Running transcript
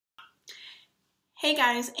Hey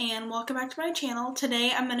guys, and welcome back to my channel.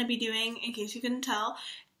 Today I'm going to be doing, in case you couldn't tell,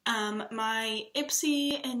 my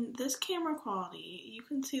Ipsy, and this camera quality, you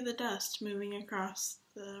can see the dust moving across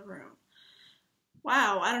the room.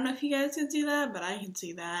 Wow, I don't know if you guys can see that, but I can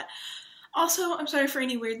see that. Also, I'm sorry for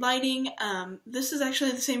any weird lighting. This is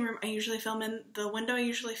actually the same room I usually film in. The window I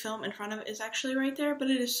usually film in front of is actually right there, but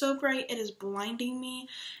it is so bright, it is blinding me,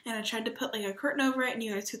 and I tried to put like a curtain over it, and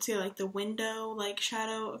you guys could see like the window like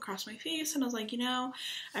shadow across my face, and I was like, you know,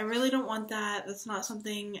 I really don't want that. That's not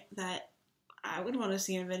something that I would want to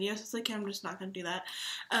see in videos. It's like, I'm just not going to do that.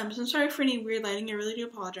 So I'm sorry for any weird lighting, I really do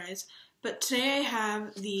apologize. But today I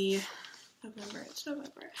have the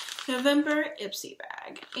November Ipsy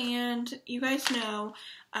bag, and you guys know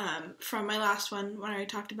from my last one when I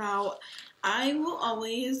talked about, I will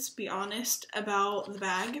always be honest about the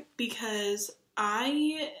bag because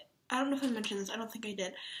I don't know if I mentioned this, I don't think I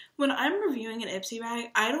did. When I'm reviewing an Ipsy bag,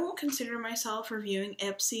 I don't consider myself reviewing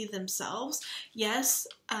Ipsy themselves. Yes,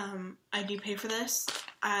 I do pay for this.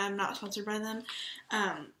 I'm not sponsored by them,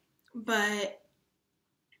 but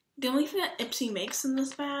the only thing that Ipsy makes in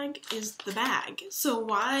this bag is the bag. So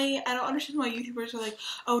why, I don't understand why YouTubers are like,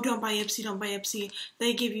 oh, don't buy Ipsy, don't buy Ipsy.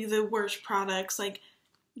 They give you the worst products. Like,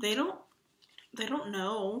 they don't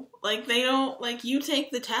know. Like, they don't, like, you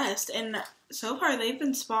take the test, and so far they've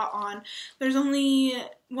been spot on. There's only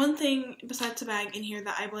one thing besides the bag in here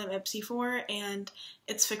that I blame Ipsy for, and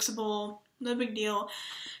it's fixable. No big deal.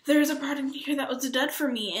 There's a product in here that was a dud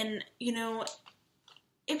for me, and, you know,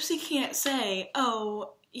 Ipsy can't say,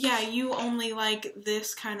 oh, yeah, you only like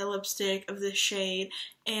this kind of lipstick of this shade,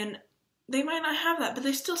 and they might not have that, but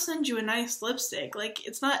they still send you a nice lipstick. Like,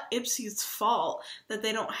 it's not Ipsy's fault that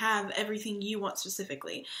they don't have everything you want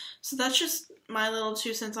specifically. So that's just my little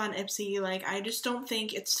 2 cents on Ipsy. Like, I just don't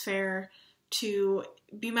think it's fair to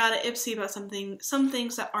be mad at Ipsy about some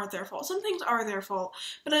things that aren't their fault. Some things are their fault,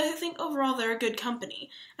 but I think overall they're a good company,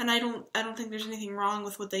 and I don't think there's anything wrong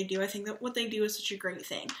with what they do. I think that what they do is such a great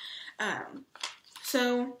thing.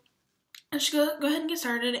 So let's go ahead and get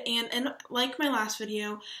started, and like my last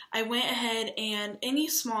video, I went ahead and any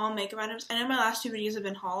small makeup items, I know my last 2 videos have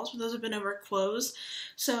been hauls, but those have been over clothes,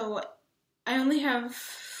 so I only have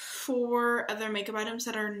 4 other makeup items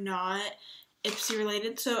that are not Ipsy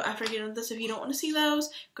related. So after I get into this, if you don't want to see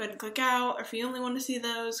those, go ahead and click out, or if you only want to see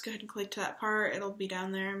those, go ahead and click to that part. It'll be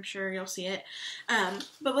down there, I'm sure you'll see it.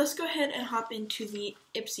 But let's go ahead and hop into the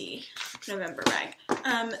Ipsy November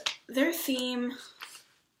bag. Their theme,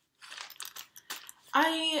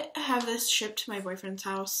 I have this shipped to my boyfriend's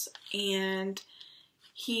house, and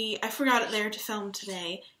I forgot it there to film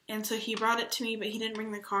today, and so he brought it to me, but he didn't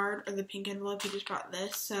bring the card or the pink envelope, he just brought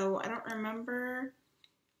this, so I don't remember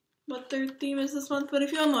what their theme is this month, but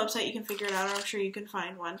if you're on the website, you can figure it out, or I'm sure you can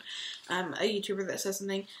find one, a YouTuber that says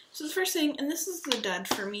something. So the first thing, and this is the dud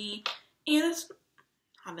for me, and it's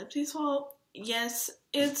not Ipsy's fault. Yes,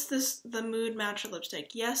 it's the Mood Matcher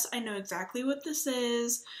lipstick. Yes, I know exactly what this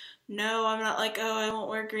is. No, I'm not like, oh, I won't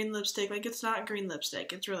wear green lipstick. Like, it's not green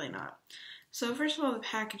lipstick. It's really not. So first of all, the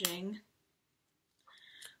packaging.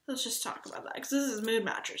 Let's just talk about that, because this is Mood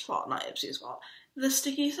Matcher's fault, not Ipsy's fault. The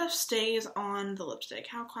sticky stuff stays on the lipstick.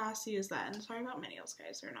 How classy is that? And sorry about my nails,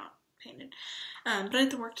 guys. They're not painted. But I have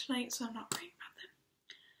to work tonight, so I'm not worrying about them.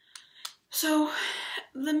 So,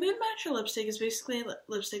 the Mood Matcher lipstick is basically a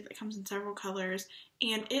lipstick that comes in several colors,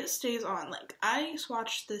 and it stays on. Like, I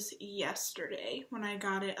swatched this yesterday when I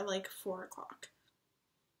got it at like 4 o'clock.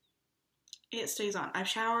 It stays on. I've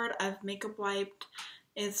showered, I've makeup wiped.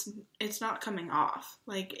 It's not coming off.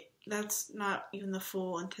 Like, that's not even the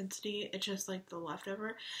full intensity. It's just like the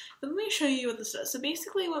leftover. But let me show you what this does. So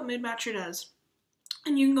basically what Mood Matcher does,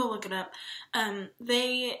 and you can go look it up,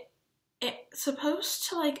 it's supposed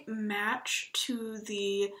to like match to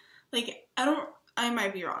the, like, I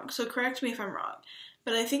might be wrong, so correct me if I'm wrong,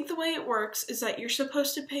 but I think the way it works is that you're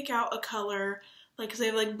supposed to pick out a color, like, because they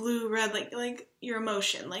have like blue, red, like your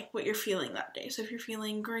emotion, like what you're feeling that day. So if you're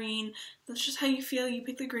feeling green, that's just how you feel. You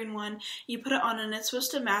pick the green one, you put it on, and it's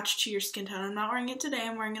supposed to match to your skin tone. I'm not wearing it today.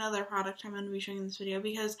 I'm wearing another product I'm going to be showing in this video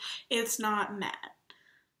because it's not matte.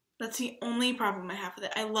 That's the only problem I have with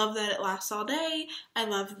it. I love that it lasts all day. I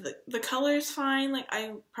love the color's fine. Like,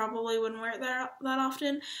 I probably wouldn't wear it that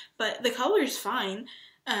often, but the color's fine.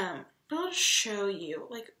 But I'll just show you.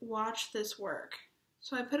 Like, watch this work.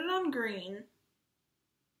 So I put it on green.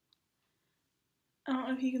 I don't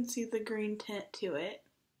know if you can see the green tint to it.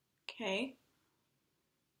 Okay.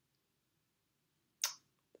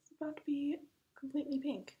 It's about to be completely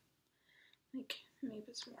pink. Like, maybe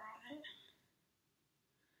it's more on it.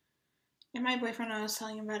 And my boyfriend, I was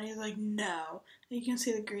telling him about it, he's like, no. You can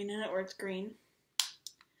see the green in it where it's green.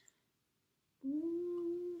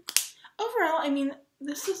 overall, I mean,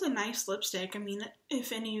 this is a nice lipstick. I mean,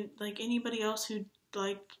 if anybody else who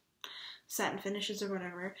liked satin finishes or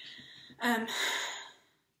whatever,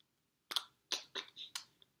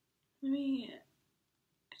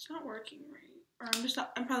 it's not working right, or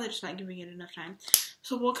I'm probably just not giving it enough time.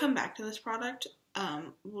 So we'll come back to this product.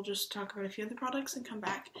 We'll just talk about a few of the products and come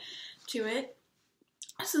back to it.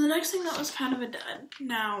 So the next thing that was kind of a dud.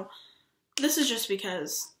 Now, this is just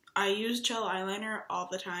because I use gel eyeliner all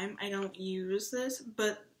the time. I don't use this,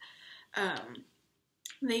 but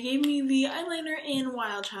they gave me the eyeliner in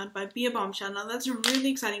Wild Child by Be a Bombshell. Now that's really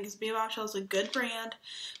exciting because Be a Bombshell is a good brand,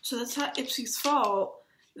 so that's not Ipsy's fault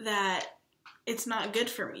that it's not good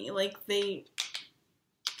for me. Like, it's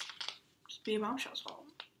Be a Bombshell's fault.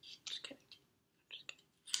 Just kidding.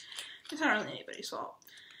 It's not really anybody's fault.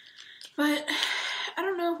 But I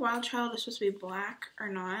don't know if Wild Child is supposed to be black or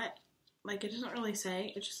not. Like, it doesn't really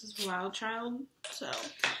say. It just says Wild Child. So,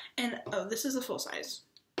 and, oh, this is a full size.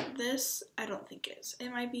 This, I don't think is.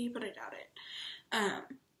 It might be, but I doubt it.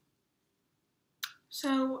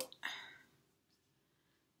 So,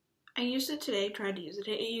 I used it today, tried to use it.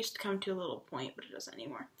 It used to come to a little point, but it doesn't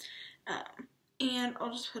anymore. And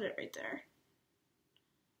I'll just put it right there.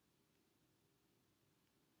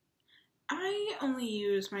 I only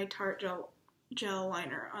use my Tarte gel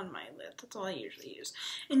liner on my lid. That's all I usually use.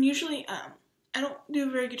 And usually, I don't do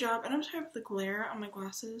a very good job, and I'm tired of the glare on my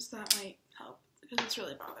glasses. That might help, because it's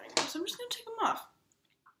really bothering me. So I'm just going to take them off.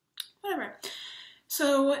 Whatever.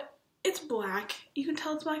 So, it's black. You can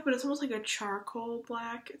tell it's black, but it's almost like a charcoal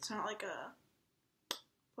black. It's not like a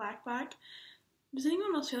black. Does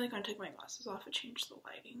anyone else feel like when I take my glasses off, it changed the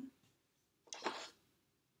lighting?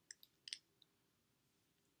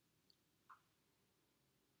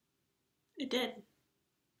 It did.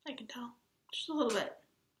 I can tell. Just a little bit.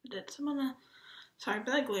 It did. So I'm gonna... Sorry,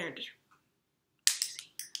 but that glare just...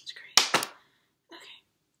 See, it's great. Okay.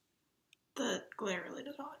 The glare really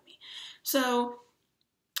does bother me. So,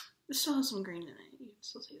 this still has some green in it. You can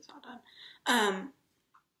still see it's not done.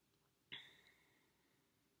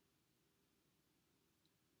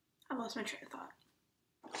 I lost my train of thought.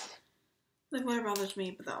 The glare bothers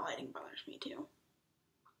me, but the lighting bothers me too.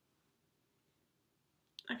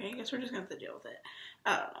 Okay, I guess we're just gonna have to deal with it.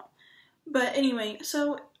 I don't know. But anyway,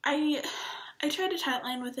 so I tried to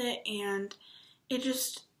tightline with it, and it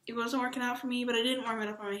wasn't working out for me, but I didn't warm it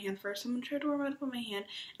up on my hand first. I'm gonna try to warm it up on my hand,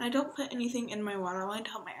 and I don't put anything in my waterline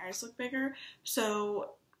to help my eyes look bigger,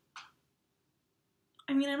 so,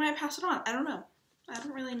 I mean, I might pass it on. I don't know. I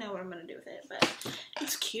don't really know what I'm gonna do with it, but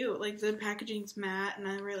it's cute. Like, the packaging's matte, and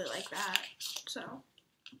I really like that, so,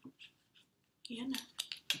 yeah, no.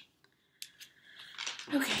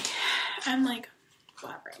 Okay, I'm like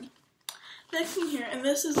blabbering. Next thing here, and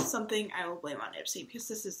this is something I will blame on Ipsy because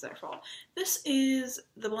this is their fault. This is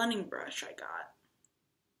the blending brush I got.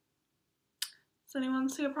 Does anyone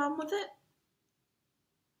see a problem with it?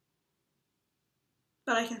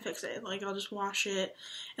 But I can fix it. Like, I'll just wash it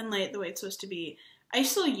and lay it the way it's supposed to be. I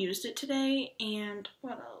still used it today, and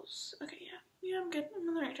what else? Okay, yeah, I'm good. I'm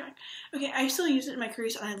on the right track. Okay, I still used it in my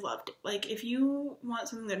crease, and I loved it. Like, if you want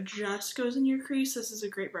something that just goes in your crease, this is a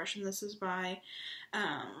great brush, and this is by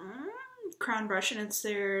Crown Brush, and it's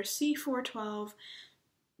their C412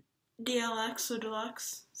 DLX, so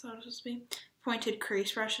deluxe, is that what it's supposed to be? Pointed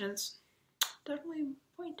crease brush, and it's definitely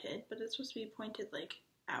pointed, but it's supposed to be pointed, like,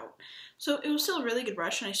 out. So it was still a really good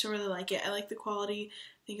brush, and I still really like it. I like the quality.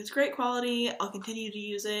 I think it's great quality. I'll continue to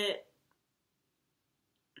use it.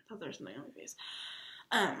 I thought there was something on my face.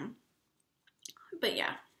 But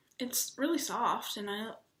yeah, it's really soft, and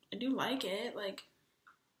I do like it. Like,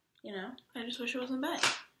 you know, I just wish it wasn't bad.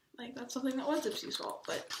 Like, that's something that was Ipsy's fault,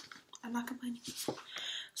 but I'm not complaining.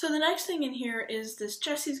 So the next thing in here is this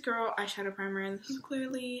Jessie's Girl eyeshadow primer, and this is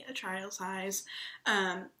clearly a trial size.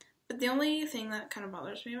 But the only thing that kind of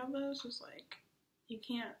bothers me about those is, like, you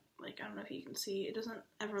can't, like, I don't know if you can see, it doesn't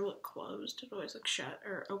ever look closed. It always looks shut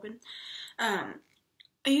or open.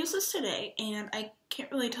 I used this today, and I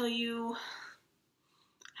can't really tell you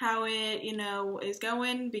how it, you know, is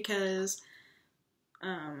going because,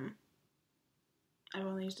 I've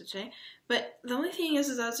only used it today. But the only thing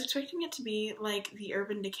is I was expecting it to be like the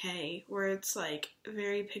Urban Decay, where it's, like,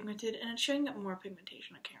 very pigmented, and it's showing up more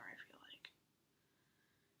pigmentation on camera, I feel like.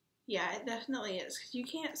 Yeah, it definitely is, because you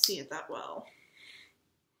can't see it that well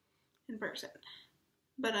in person.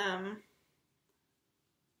 But,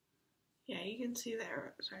 yeah, you can see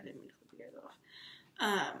there. Sorry, I didn't mean to flip you guys off.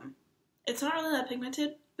 It's not really that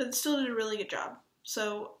pigmented, but it still did a really good job.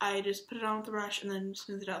 So I just put it on with the brush and then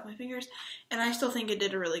smoothed it out with my fingers, and I still think it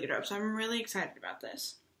did a really good job, so I'm really excited about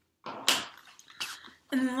this.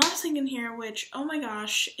 And then the last thing in here, which, oh my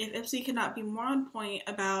gosh, if Ipsy could not be more on point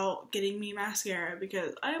about getting me mascara,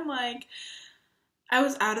 because I'm like, I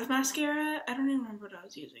was out of mascara. I don't even remember what I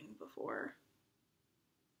was using before.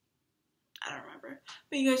 I don't remember.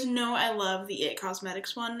 But you guys know I love the It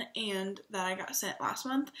Cosmetics one, and that I got sent last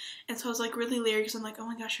month. And so I was like really leery because I'm like, oh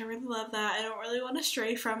my gosh, I really love that. I don't really want to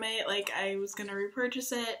stray from it. Like, I was going to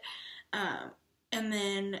repurchase it. And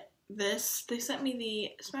then this, they sent me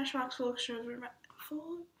the Smashbox Full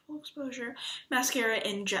Exposure Mascara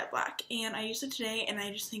in Jet Black. And I used it today, and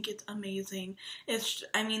I just think it's amazing. It's,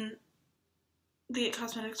 I mean, the It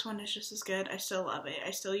Cosmetics one is just as good. I still love it.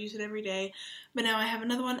 I still use it every day. But now I have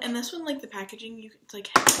another one, and this one, like, the packaging, it's like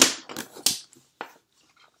heavy.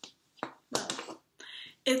 Well,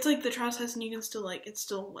 it's like the trial size, and you can still, like, it's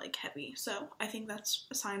still, like, heavy. So I think that's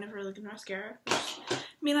a sign of a really good mascara.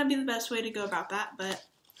 May not be the best way to go about that, but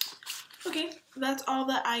okay. That's all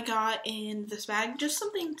that I got in this bag. Just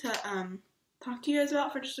something to, talk to you guys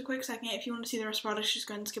about for just a quick second. If you want to see the rest of the products, just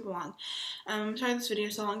go ahead and skip along. I'm sorry this video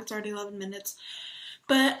is so long, it's already 11 minutes.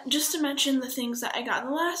 But just to mention the things that I got in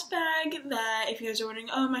the last bag, that if you guys are wondering,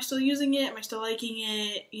 oh, am I still using it? Am I still liking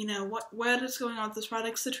it? You know, what is going on with those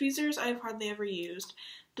products? The tweezers I've hardly ever used,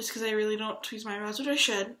 just because I really don't tweeze my eyebrows, which I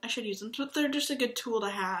should. I should use them, but they're just a good tool to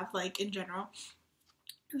have, like, in general.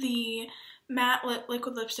 The matte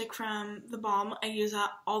liquid lipstick from The Balm, I use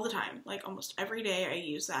that all the time. Like, almost every day I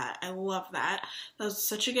use that. I love that. That was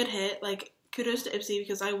such a good hit. Like, kudos to Ipsy,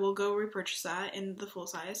 because I will go repurchase that in the full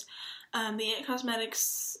size. The It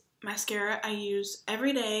Cosmetics mascara I use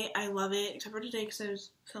every day. I love it, except for today because I was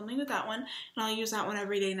filming with that one. And I'll use that one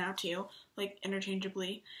every day now, too. Like,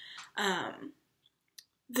 interchangeably. The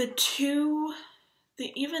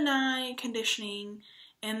Even Eye Conditioning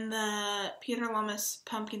and the Peter Lamas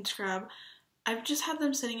Pumpkin Scrub, I've just had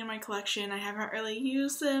them sitting in my collection. I haven't really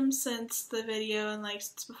used them since the video, and like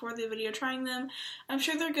since before the video trying them. I'm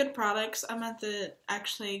sure they're good products. I'm about to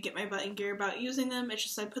actually get my butt in gear about using them. It's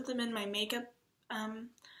just I put them in my makeup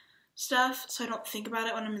stuff, so I don't think about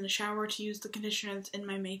it when I'm in the shower to use the conditioner that's in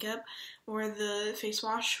my makeup, or the face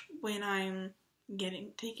wash when I'm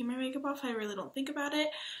taking my makeup off. I really don't think about it.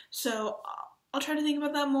 So I'll try to think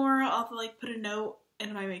about that more. I'll like put a note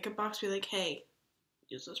in my makeup box, be like, hey,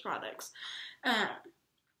 use those products.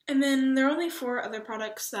 And then there are only 4 other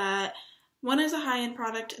products that, one is a high-end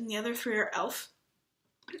product and the other 3 are e.l.f.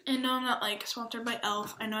 And no, I'm not like sponsored by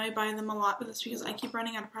e.l.f. I know I buy them a lot, but that's because I keep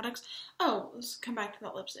running out of products. Oh, let's come back to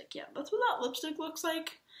that lipstick. Yeah, that's what that lipstick looks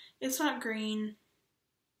like. It's not green.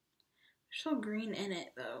 There's still green in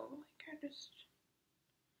it though. Like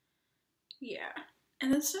yeah.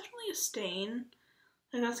 And it's definitely a stain.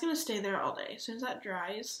 Like, that's gonna stay there all day. As soon as that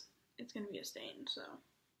dries, it's gonna be a stain, so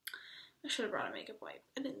I should have brought a makeup wipe.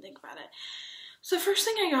 I didn't think about it. So the first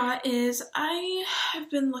thing I got is I have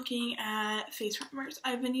been looking at face primers.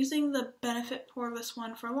 I've been using the Benefit Poreless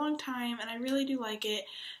one for a long time, and I really do like it,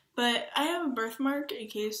 but I have a birthmark in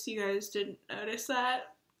case you guys didn't notice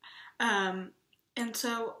that. And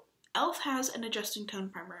so e.l.f. has an adjusting tone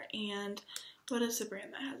primer, and what is the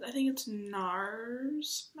brand that has? I think it's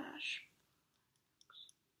NARS Smash.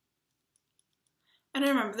 I don't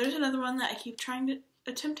remember. There's another one that I keep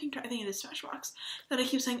attempting to, I think it is Smashbox, that I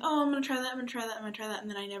keep saying, oh, I'm going to try that, I'm going to try that, I'm going to try that, and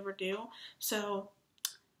then I never do. So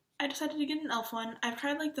I decided to get an e.l.f. one. I've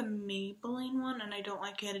tried like the Maybelline one, and I don't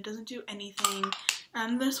like it. It doesn't do anything.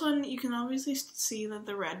 This one, you can obviously see that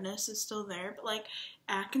the redness is still there, but like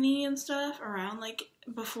acne and stuff around, like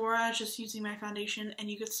before I was just using my foundation, and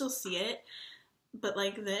you could still see it. But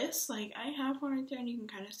like this, like I have one right there and you can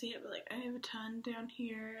kind of see it, but like I have a ton down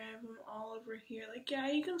here, I have them all over here, like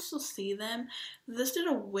yeah, you can still see them. This did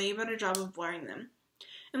a way better job of blurring them.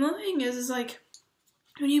 And the other thing is like,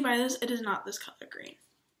 when you buy this, it is not this color green.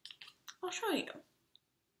 I'll show you.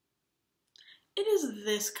 It is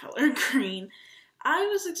this color green. I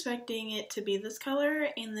was expecting it to be this color,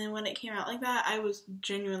 and then when it came out like that, I was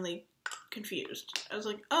genuinely confused. I was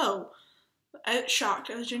like, oh. I was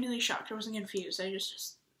shocked. I was genuinely shocked. I wasn't confused. I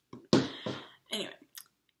just anyway.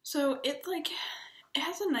 So it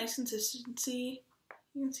has a nice consistency.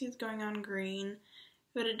 You can see it's going on green,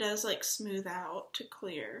 but it does like smooth out to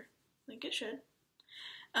clear, like it should.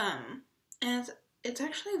 And it's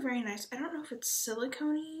actually very nice. I don't know if it's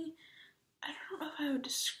silicone-y. I don't know if I would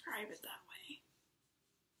describe it that way.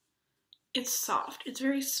 It's soft. It's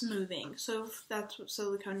very smoothing. So if that's what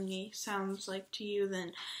silicone-y sounds like to you,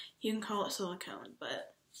 then you can call it silicone,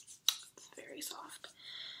 but it's very soft.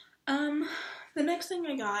 The next thing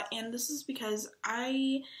I got, and this is because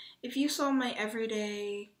if you saw my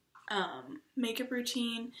everyday makeup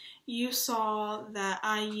routine, you saw that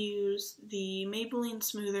I use the Maybelline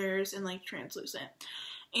Smoothers in like translucent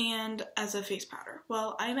and as a face powder.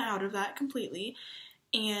 Well, I'm out of that completely,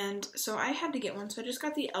 and so I had to get one, so I just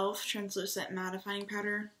got the e.l.f. translucent mattifying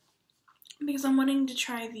powder because I'm wanting to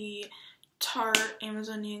try the Tarte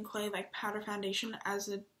Amazonian Clay like powder foundation as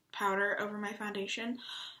a powder over my foundation,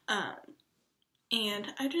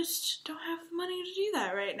 and I just don't have the money to do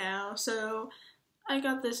that right now, so I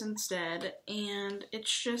got this instead, and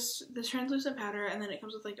it's just this translucent powder, and then it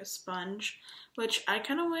comes with like a sponge, which I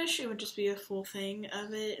kind of wish it would just be a full thing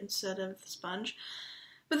of it instead of the sponge.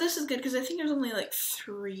 But this is good because I think it was only like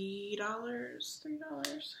 $3.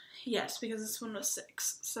 $3? Yes, because this one was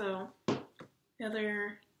 $6. So the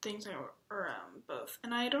other things are both.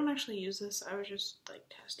 And I don't actually use this. I was just like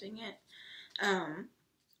testing it.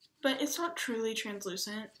 But it's not truly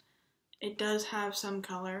translucent. It does have some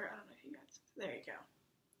color. I don't know if you guys, there you go.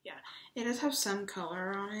 Yeah, it does have some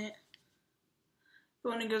color on it.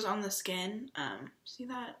 But when it goes on the skin, see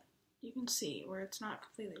that? You can see where it's not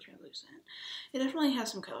completely translucent. It definitely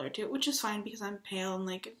has some color to it, which is fine because I'm pale and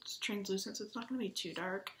like it's translucent, so it's not going to be too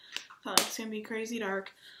dark. It's not like it's going to be crazy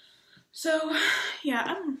dark. So, yeah,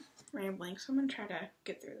 I'm rambling, so I'm going to try to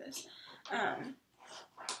get through this.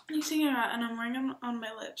 Next thing I got, and I'm wearing them on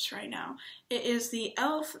my lips right now, it is the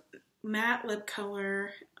e.l.f. matte lip color,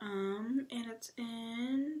 and it's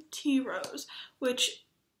in Tea Rose, which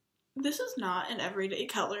this is not an everyday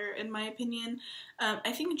color, in my opinion.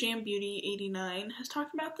 I think Jam Beauty 89 has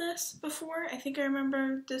talked about this before. I think I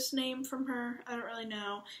remember this name from her. I don't really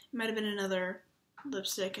know. It might have been another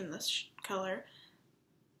lipstick in this color.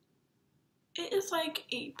 It is like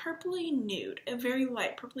a purpley nude, a very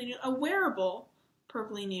light purpley nude, a wearable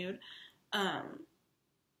purpley nude.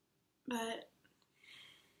 But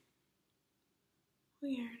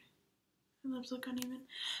weird. My lips look uneven.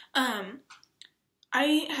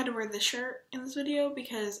 I had to wear this shirt in this video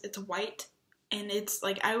because it's white, and it's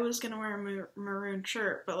like, I was gonna wear a maroon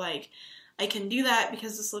shirt, but like, I can do that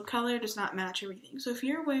because this lip color does not match everything. So if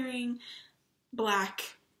you're wearing black,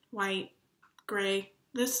 white, gray,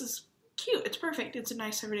 this is cute. It's perfect. It's a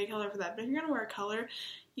nice everyday color for that. But if you're gonna wear a color,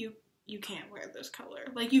 you can't wear this color.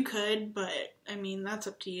 Like, you could, but I mean, that's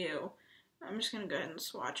up to you. I'm just gonna go ahead and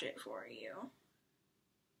swatch it for you.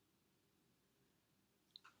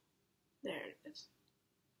 There it is.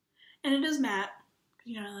 And it is matte, because,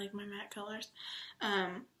 you know, I like my matte colors.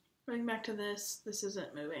 Going back to this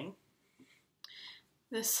isn't moving.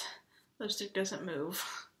 This lipstick doesn't move.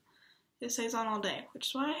 It stays on all day, which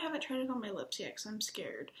is why I haven't tried it on my lips yet, because I'm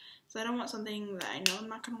scared. Because I don't want something that I know I'm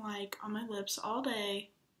not going to like on my lips all day,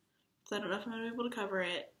 because I don't know if I'm going to be able to cover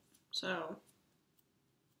it. So,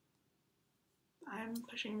 I'm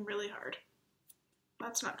pushing really hard.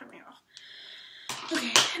 That's not coming off.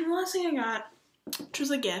 Okay, and the last thing I got, which was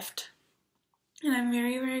a gift, and I'm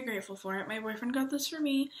very, very grateful for it. My boyfriend got this for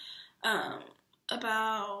me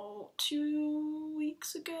about 2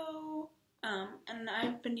 weeks ago, and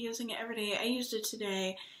I've been using it every day. I used it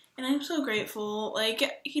today, and I'm so grateful.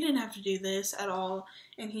 Like, he didn't have to do this at all,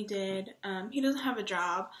 and he did. He doesn't have a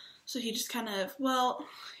job, so he just kind of, well,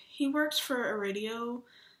 he works for a radio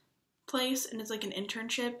place, and it's like an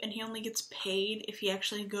internship, and he only gets paid if he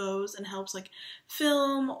actually goes and helps like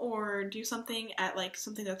film or do something at like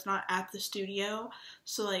something that's not at the studio.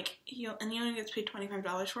 So like he only gets paid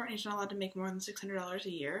 $25 for it, and he's not allowed to make more than $600 a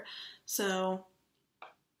year. So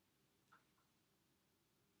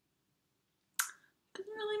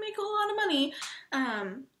doesn't really make a lot of money.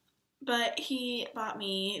 But he bought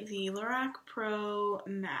me the Lorac Pro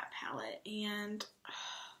Matte Palette, and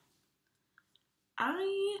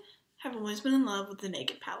I have always been in love with the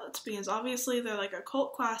Naked palettes because obviously they're like a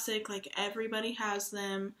cult classic, like everybody has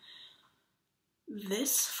them.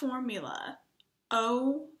 This formula,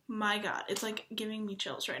 oh my god, it's like giving me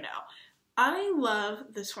chills right now. I love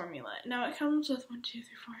this formula. Now it comes with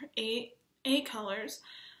 8 colors.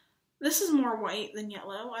 This is more white than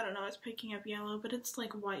yellow. I don't know, it's picking up yellow, but it's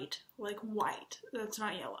like white. Like white. That's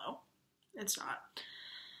not yellow. It's not.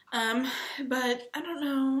 But I don't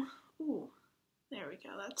know. Ooh. There we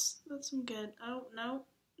go, that's some good. Oh, no,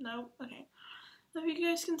 okay. If you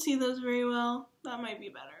guys can see those very well, that might be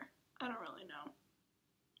better. I don't really know.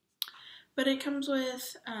 But it comes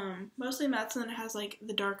with mostly mattes, and then it has like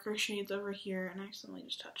the darker shades over here, and I accidentally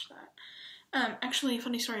just touched that. Actually,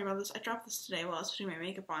 funny story about this, I dropped this today while I was putting my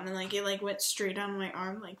makeup on, and like it like went straight down my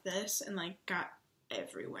arm like this, and like got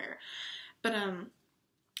everywhere. But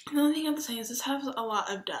the only thing I have to say is this has a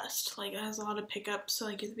lot of dust. Like, it has a lot of pickup, so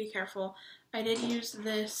like you have to be careful. I did use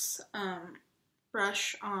this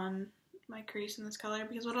brush on my crease in this color,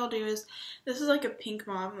 because what I'll do is, this is like a pink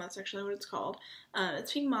mauve, and that's actually what it's called.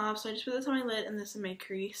 It's pink mauve, so I just put this on my lid, and this is my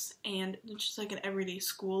crease, and it's just like an everyday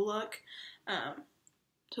school look.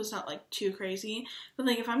 So it's not like too crazy, but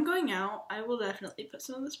like if I'm going out, I will definitely put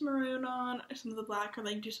some of this maroon on, or some of the black, or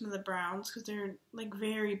like do some of the browns, because they're like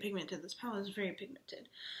very pigmented. This palette is very pigmented.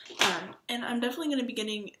 And I'm definitely going to be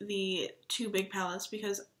getting the 2 big palettes,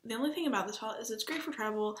 because the only thing about this palette is it's great for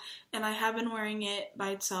travel, and I have been wearing it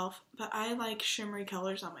by itself, but I like shimmery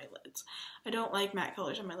colors on my lids. I don't like matte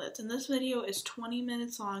colors on my lids, and this video is 20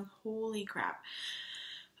 minutes long. Holy crap.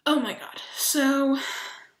 Oh my god. So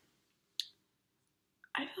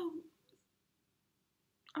I feel,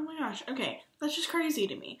 oh my gosh, okay, that's just crazy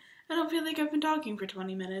to me. I don't feel like I've been talking for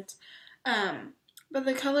 20 minutes. But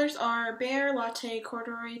the colors are Bear, Latte,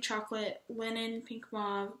 Corduroy, Chocolate, Linen, Pink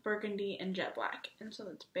Mauve, Burgundy, and Jet Black. And so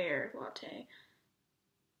it's Bear, Latte,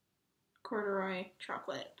 Corduroy,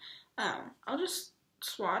 Chocolate. I'll just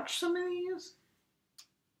swatch some of these.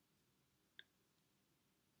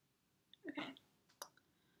 Okay.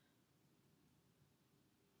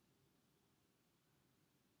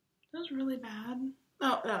 That was really bad.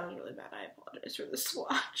 Oh, that was really bad. I apologize for the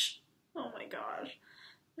swatch. Oh my gosh.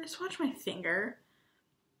 Did I swatch my finger?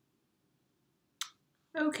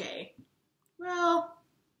 Okay. Well,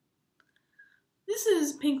 this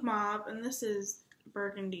is Pink Mauve, and this is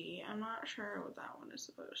Burgundy. I'm not sure what that one is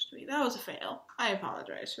supposed to be. That was a fail. I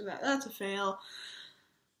apologize for that. That's a fail.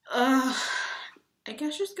 I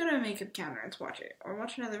guess just go to a makeup counter and swatch it, or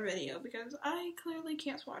watch another video, because I clearly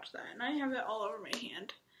can't swatch that, and I have it all over my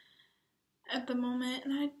hand at the moment,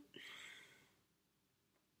 and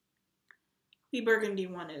the Burgundy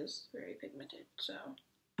one is very pigmented, so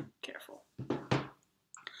careful.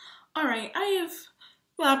 Alright, I have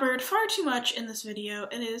blabbered far too much in this video.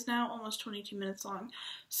 It is now almost 22 minutes long.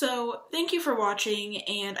 So thank you for watching,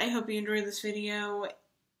 and I hope you enjoyed this video.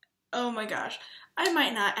 Oh my gosh. I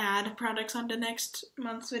might not add products onto next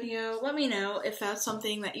month's video. Let me know if that's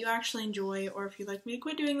something that you actually enjoy, or if you'd like me to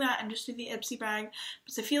quit doing that and just do the Ipsy bag,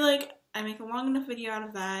 because I feel like I make a long enough video out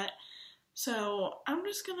of that. So I'm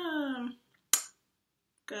just gonna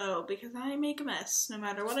go, because I make a mess no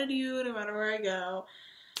matter what I do, no matter where I go.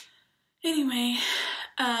 Anyway,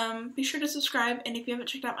 be sure to subscribe, and if you haven't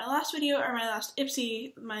checked out my last video or my last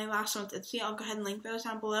Ipsy, my last one's Ipsy, I'll go ahead and link those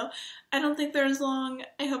down below. I don't think they're as long.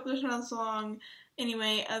 I hope they're not as long.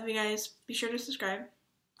 Anyway, I love you guys. Be sure to subscribe.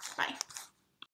 Bye.